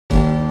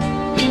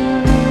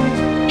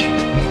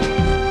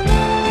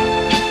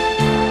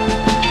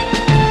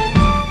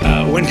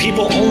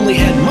people only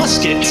had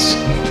muskets,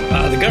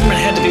 the government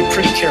had to be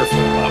pretty careful.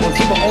 When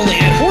people only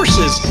had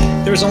horses,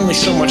 there was only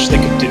so much they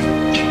could do.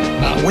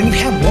 When you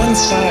have one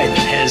side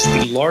that has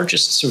the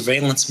largest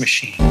surveillance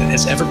machine that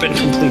has ever been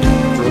completed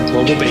for a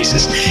global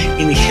basis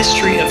in the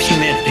history of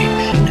humanity,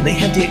 and they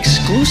have the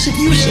exclusive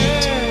use of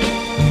it,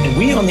 and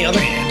we, on the other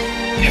hand,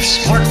 have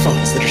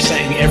smartphones that are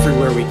saying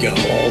everywhere we go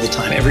all the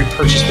time, every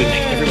purchase we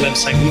make, every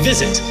website we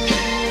visit,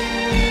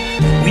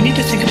 we need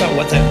to think about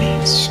what that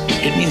means.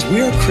 It means we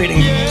are creating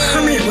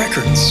permanent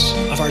records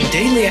of our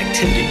daily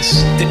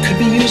activities that could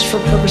be used for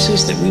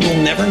purposes that we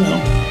will never know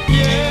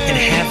and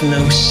have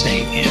no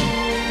say in.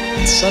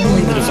 And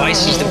suddenly the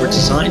devices that were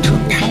designed to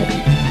empower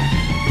you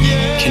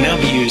can now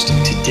be used to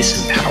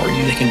disempower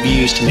you. They can be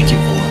used to make you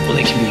vulnerable.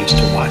 They can be used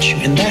to watch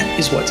you. And that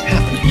is what's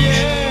happening.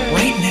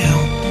 Right now,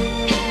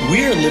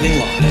 we are living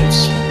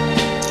lives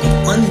of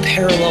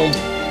unparalleled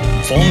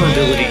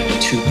vulnerability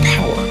to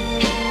power.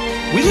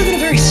 We live in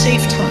a very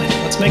safe time.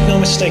 Let's make no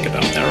mistake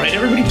about that, right?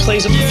 Everybody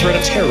plays up the threat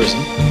of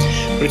terrorism.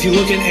 But if you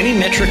look at any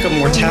metric of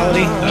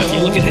mortality, if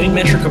you look at any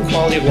metric of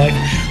quality of life,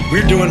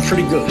 we're doing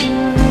pretty good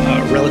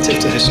relative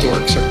to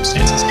historic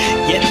circumstances.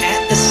 Yet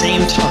at the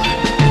same time,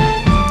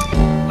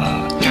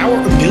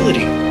 our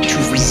ability to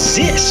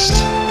resist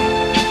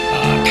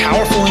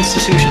powerful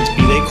institutions,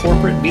 be they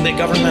corporate, be they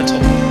governmental,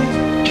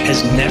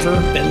 has never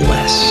been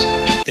less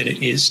than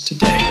it is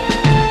today.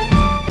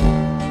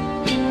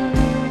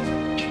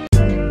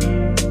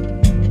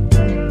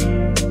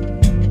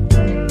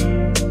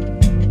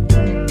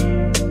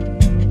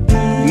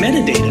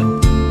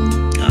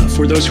 Metadata,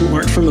 for those who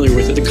aren't familiar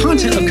with it, the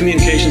content of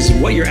communications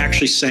is what you're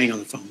actually saying on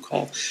the phone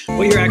call,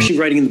 what you're actually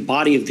writing in the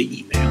body of the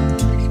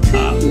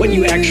email, what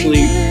you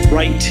actually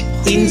write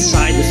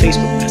inside the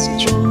Facebook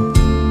Messenger.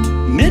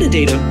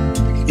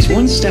 Metadata is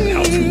one step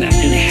out from that,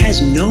 and it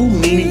has no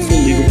meaningful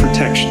legal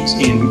protections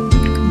in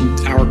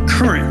our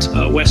current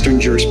Western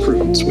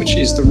jurisprudence, which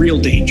is the real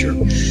danger,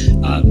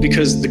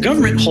 because the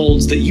government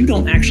holds that you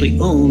don't actually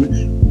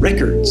own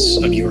records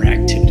of your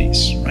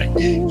activities, right?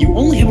 You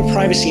only have a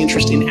privacy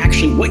interest in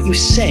actually what you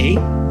say,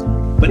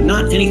 but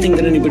not anything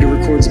that anybody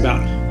records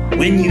about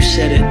when you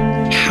said it,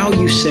 how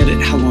you said it,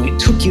 how long it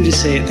took you to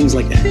say it, things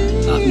like that.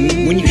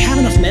 When you have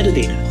enough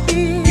metadata,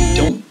 you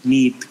don't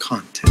need the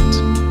content.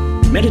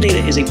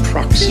 Metadata is a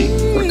proxy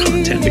for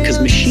content because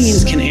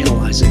machines can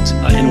analyze it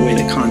in a way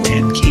that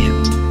content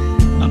can't.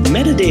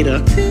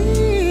 Metadata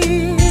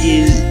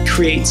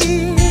creates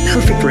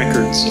perfect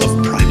records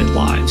of private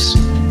lives.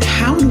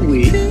 How do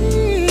we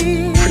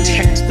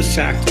protect the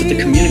fact that the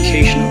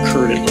communication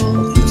occurred at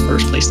all in the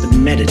first place, the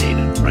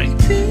metadata, right?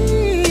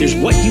 There's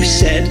what you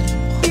said,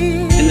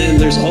 and then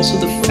there's also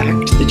the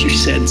fact that you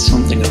said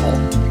something at all.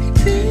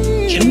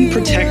 Can we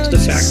protect the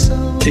fact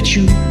that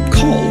you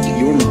called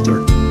your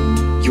mother,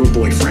 your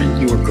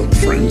boyfriend, your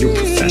girlfriend, your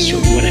professor,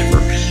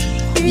 whatever?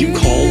 You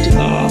called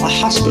a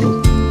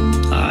hospital.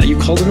 You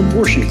called an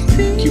abortion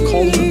clinic. You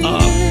called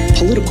a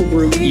political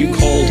group. You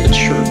called a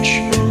church.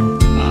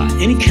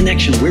 Any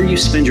connection, where you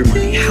spend your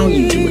money, how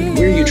you do it,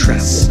 where you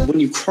travel,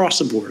 when you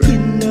cross a border.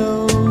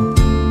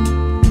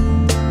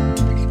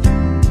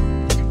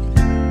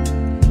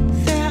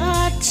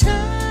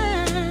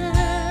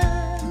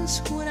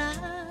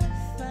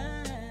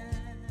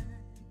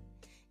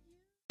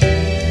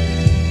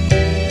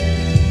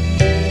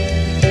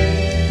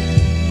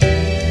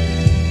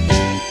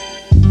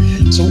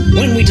 So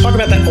when we talk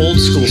about that old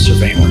school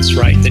surveillance,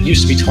 right, that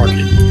used to be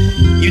targeted,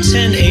 you'd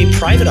send a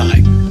private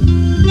eye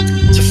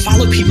to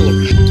follow people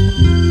around.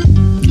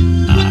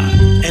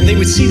 And they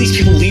would see these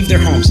people leave their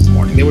homes in the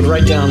morning. They would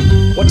write down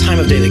what time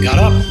of day they got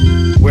up,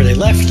 where they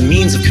left, the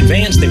means of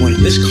conveyance. They went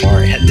in this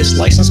car, it had this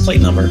license plate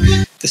number.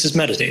 This is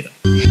metadata.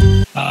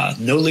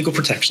 No legal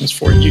protections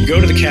for it. You'd go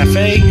to the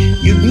cafe,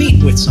 you'd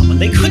meet with someone.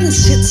 They couldn't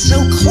sit so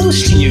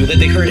close to you that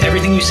they heard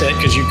everything you said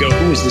because you'd go,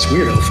 who is this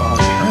weirdo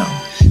following me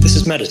around? This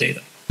is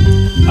metadata.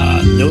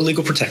 No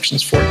legal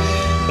protections for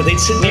it. But they'd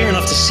sit near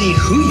enough to see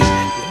who you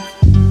met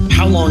with,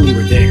 how long you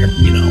were there,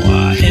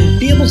 and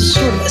be able to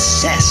sort of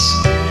assess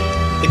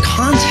the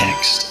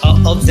context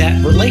of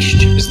that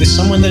relationship. Is this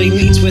someone that he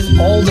meets with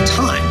all the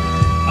time?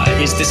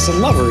 Is this a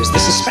lover? Is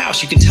this a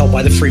spouse? You can tell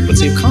by the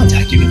frequency of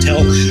contact. You can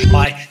tell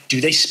by, do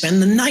they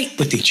spend the night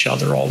with each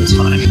other all the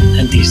time?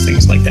 And these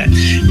things like that.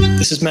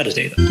 This is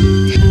metadata.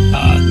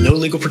 No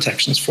legal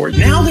protections for it.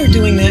 Now they're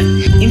doing that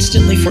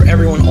instantly for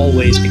everyone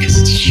always because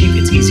it's cheap,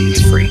 it's easy,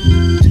 it's free.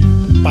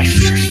 By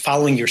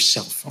following your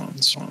cell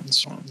phones.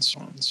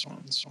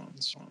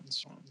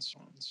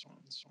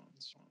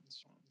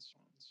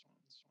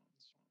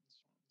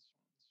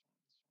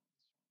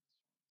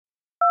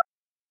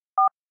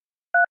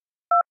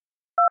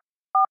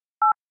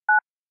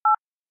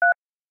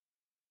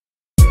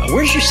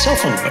 Where's your cell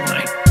phone at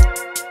night?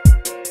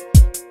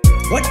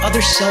 What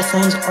other cell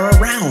phones are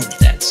around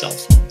that cell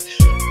phone?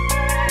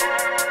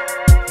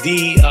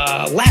 The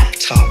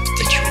laptop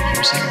that you're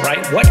using,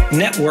 right? What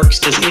networks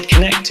does it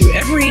connect to?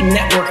 Every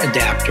network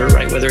adapter,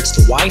 right? Whether it's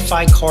the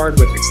Wi-Fi card,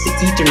 whether it's the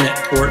Ethernet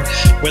port,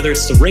 whether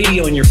it's the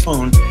radio in your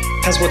phone,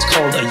 has what's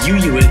called a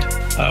UUID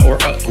or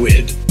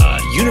UUID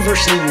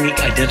universally unique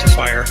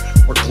identifier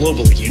or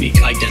globally unique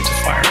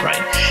identifier,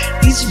 right?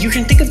 These, you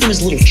can think of them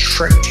as little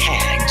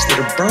tags that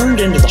are burned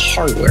into the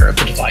hardware of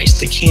the device.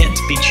 They can't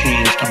be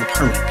changed on a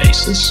permanent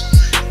basis,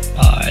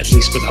 at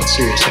least without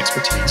serious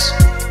expertise.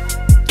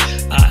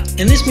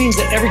 And this means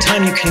that every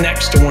time you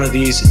connect to one of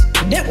these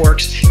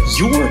networks,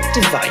 your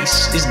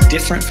device is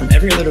different from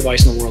every other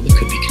device in the world that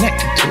could be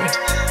connected to it.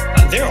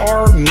 There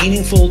are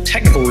meaningful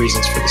technical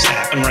reasons for this to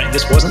happen, right?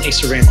 This wasn't a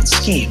surveillance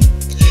scheme.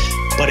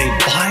 But a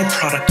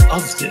byproduct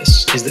of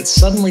this is that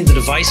suddenly the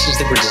devices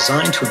that were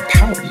designed to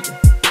empower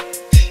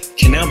you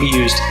can now be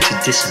used to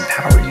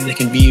disempower you. They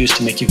can be used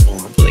to make you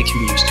vulnerable. They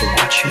can be used to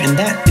watch you. And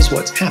that is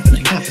what's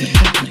happening.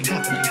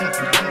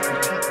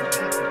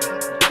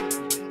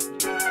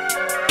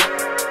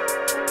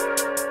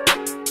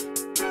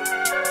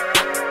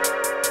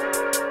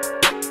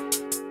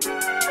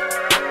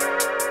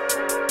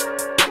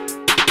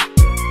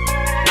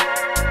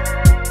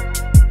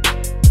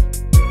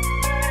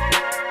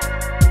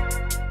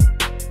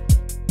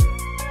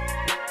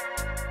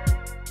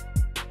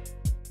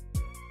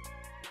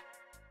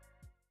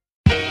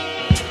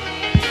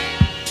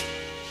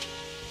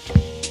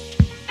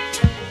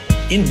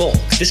 In bulk,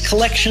 this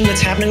collection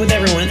that's happening with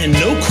everyone, and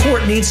no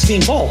court needs to be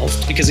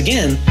involved because,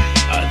 again,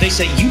 they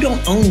say you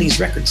don't own these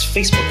records.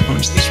 Facebook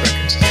owns these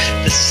records.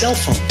 The cell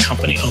phone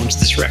company owns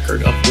this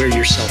record of where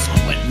your cell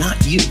phone went, not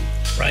you,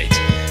 right?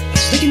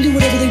 So they can do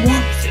whatever they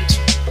want with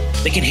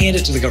it. They can hand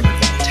it to the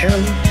government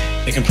voluntarily.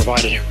 They can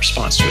provide it in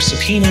response to a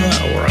subpoena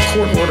or a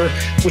court order,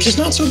 which is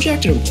not so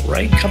objectionable,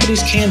 right?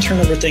 Companies can turn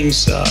over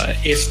things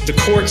if the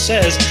court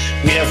says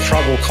we have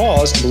probable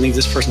cause to believe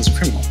this person's a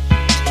criminal.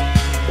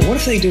 But what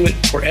if they do it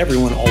for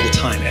everyone all the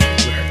time,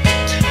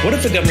 everywhere? What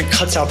if the government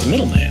cuts out the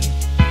middleman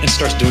and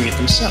starts doing it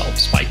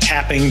themselves by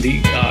tapping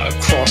the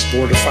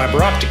cross-border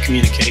fiber optic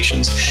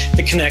communications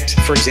that connect,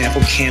 for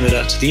example,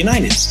 Canada to the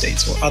United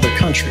States or other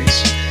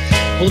countries?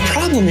 Well, the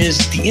problem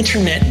is the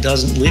internet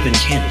doesn't live in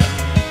Canada,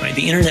 right?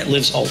 The internet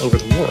lives all over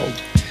the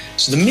world.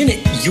 So the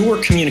minute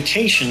your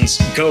communications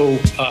go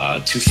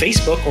to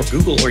Facebook or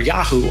Google or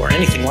Yahoo or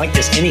anything like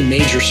this, any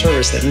major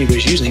service that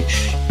anybody's using,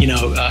 you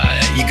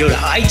go to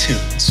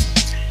iTunes.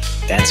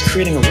 That's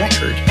creating a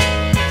record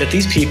that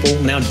these people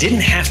now didn't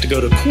have to go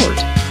to court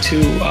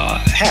to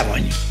have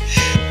on you.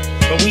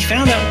 But we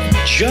found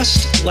out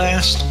just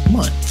last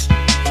month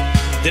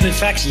that, in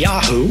fact,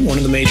 Yahoo, one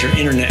of the major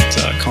internet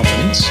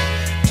companies,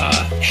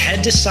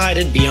 had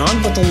decided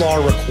beyond what the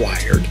law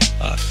required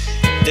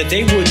that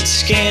they would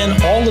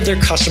scan all of their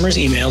customers'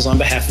 emails on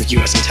behalf of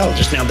U.S.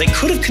 intelligence. Now, they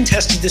could have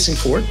contested this in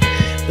court,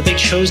 but they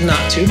chose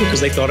not to because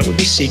they thought it would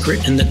be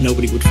secret and that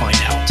nobody would find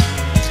out.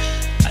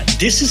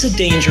 This is a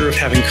danger of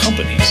having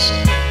companies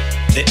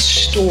that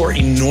store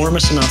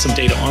enormous amounts of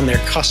data on their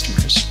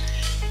customers.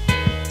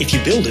 If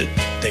you build it,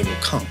 they will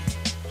come.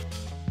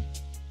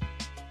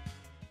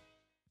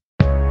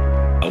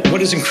 What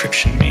does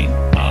encryption mean?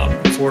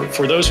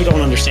 For those who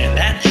don't understand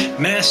that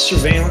mass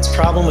surveillance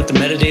problem with the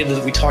metadata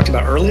that we talked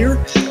about earlier,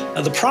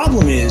 the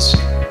problem is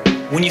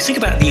when you think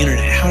about the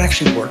internet, how it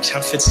actually works, how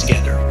it fits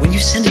together. When you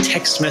send a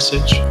text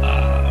message,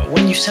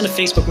 when you send a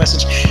Facebook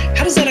message,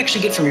 how does that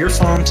actually get from your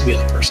phone to the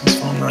other person's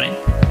phone, right?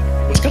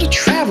 Well, it's got to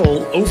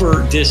travel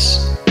over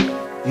this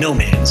no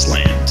man's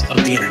land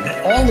of the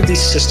internet. All of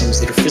these systems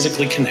that are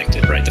physically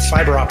connected, right? The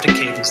fiber optic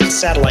cables, the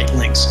satellite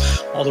links,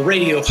 all the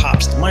radio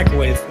hops, the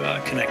microwave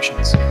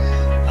connections.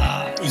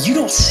 You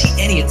don't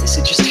see any of this.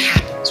 It just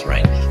happens,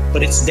 right?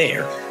 But it's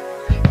there.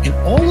 And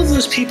all of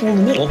those people in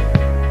the middle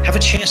have a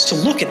chance to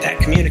look at that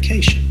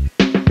communication.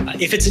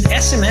 If it's an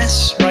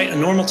SMS, right, a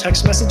normal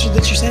text message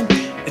that you send,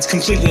 it's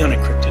completely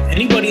unencrypted.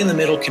 Anybody in the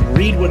middle can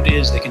read what it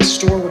is, they can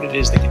store what it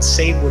is, they can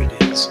save what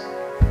it is.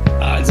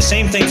 The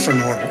same thing for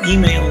normal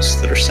emails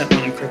that are sent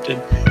unencrypted.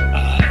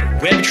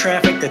 Web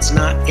traffic that's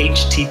not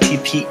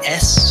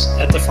HTTPS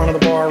at the front of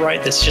the bar,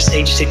 right? That's just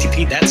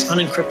HTTP, that's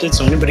unencrypted,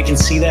 so anybody can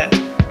see that.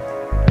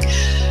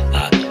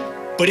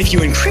 But if you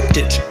encrypt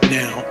it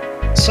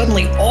now,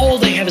 suddenly all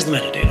they have is the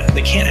metadata.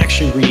 They can't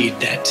actually read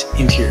that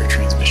interior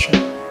transmission.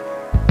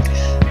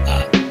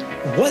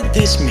 What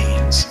this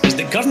means is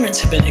that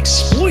governments have been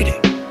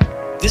exploiting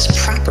this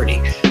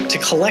property to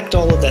collect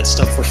all of that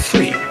stuff for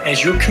free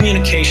as your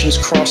communications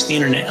cross the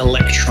internet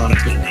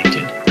electronically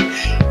naked.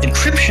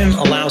 Encryption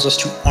allows us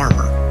to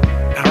armor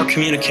our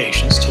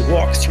communications to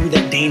walk through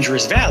that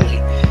dangerous valley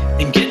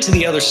and get to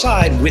the other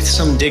side with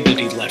some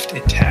dignity left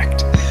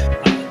intact.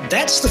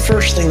 That's the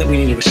first thing that we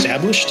need to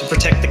establish to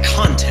protect the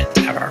content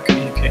of our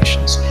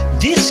communications.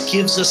 This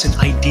gives us an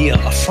idea,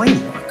 a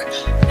framework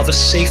of a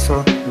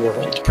safer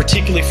world,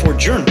 particularly for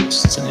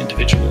journalists and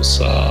individuals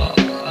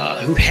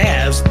who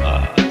have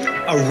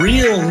a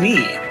real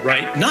need,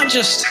 right? Not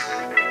just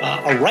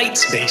a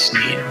rights-based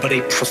need, but a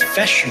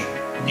professional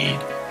need,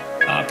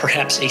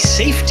 perhaps a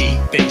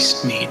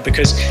safety-based need.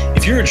 Because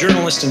if you're a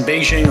journalist in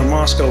Beijing or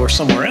Moscow or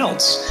somewhere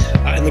else,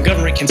 and the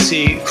government can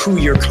see who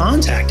you're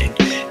contacting,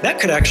 that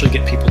could actually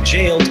get people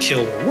jailed,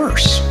 killed, or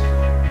worse.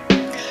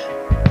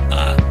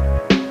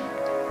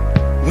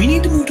 We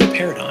need to move to a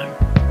paradigm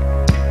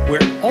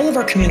where all of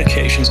our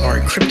communications are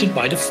encrypted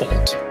by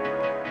default,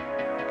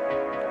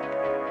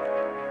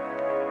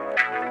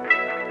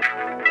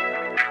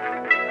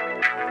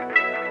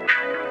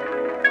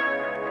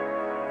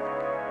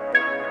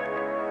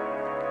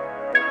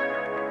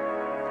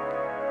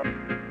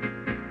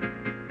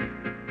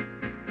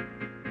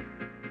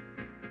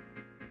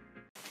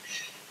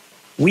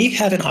 We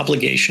have an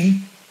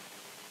obligation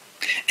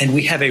and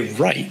we have a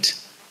right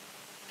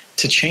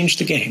to change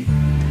the game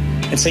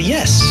and say,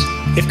 yes,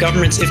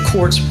 if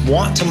courts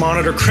want to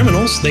monitor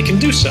criminals, they can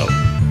do so.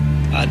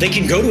 They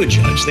can go to a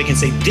judge. They can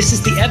say, this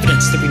is the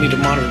evidence that we need to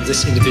monitor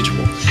this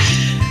individual.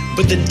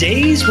 But the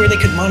days where they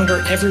could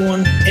monitor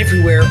everyone,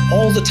 everywhere,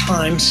 all the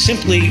time,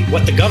 simply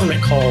what the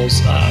government calls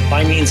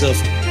by means of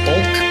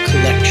bulk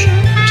collection,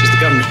 which is the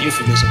government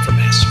euphemism for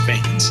mass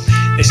surveillance.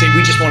 They say,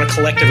 we just want to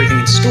collect everything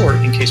and store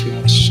it in case we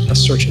want to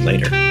search it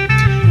later.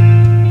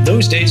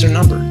 Those days are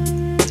numbered.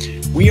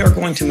 We are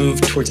going to move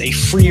towards a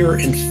freer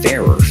and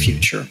fairer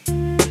future,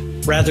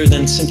 rather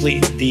than simply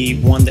the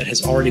one that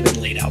has already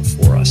been laid out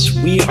for us.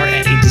 We are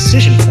at a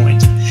decision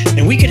point,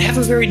 and we could have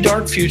a very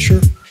dark future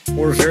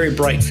or a very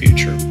bright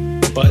future,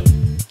 but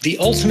the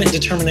ultimate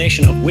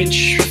determination of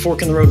which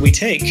fork in the road we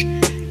take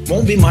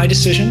won't be my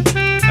decision.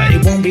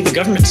 It won't be the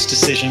government's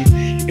decision.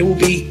 It will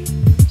be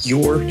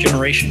your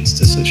generation's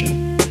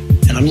decision.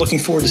 And I'm looking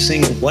forward to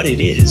seeing what it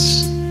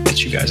is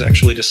that you guys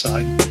actually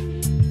decide.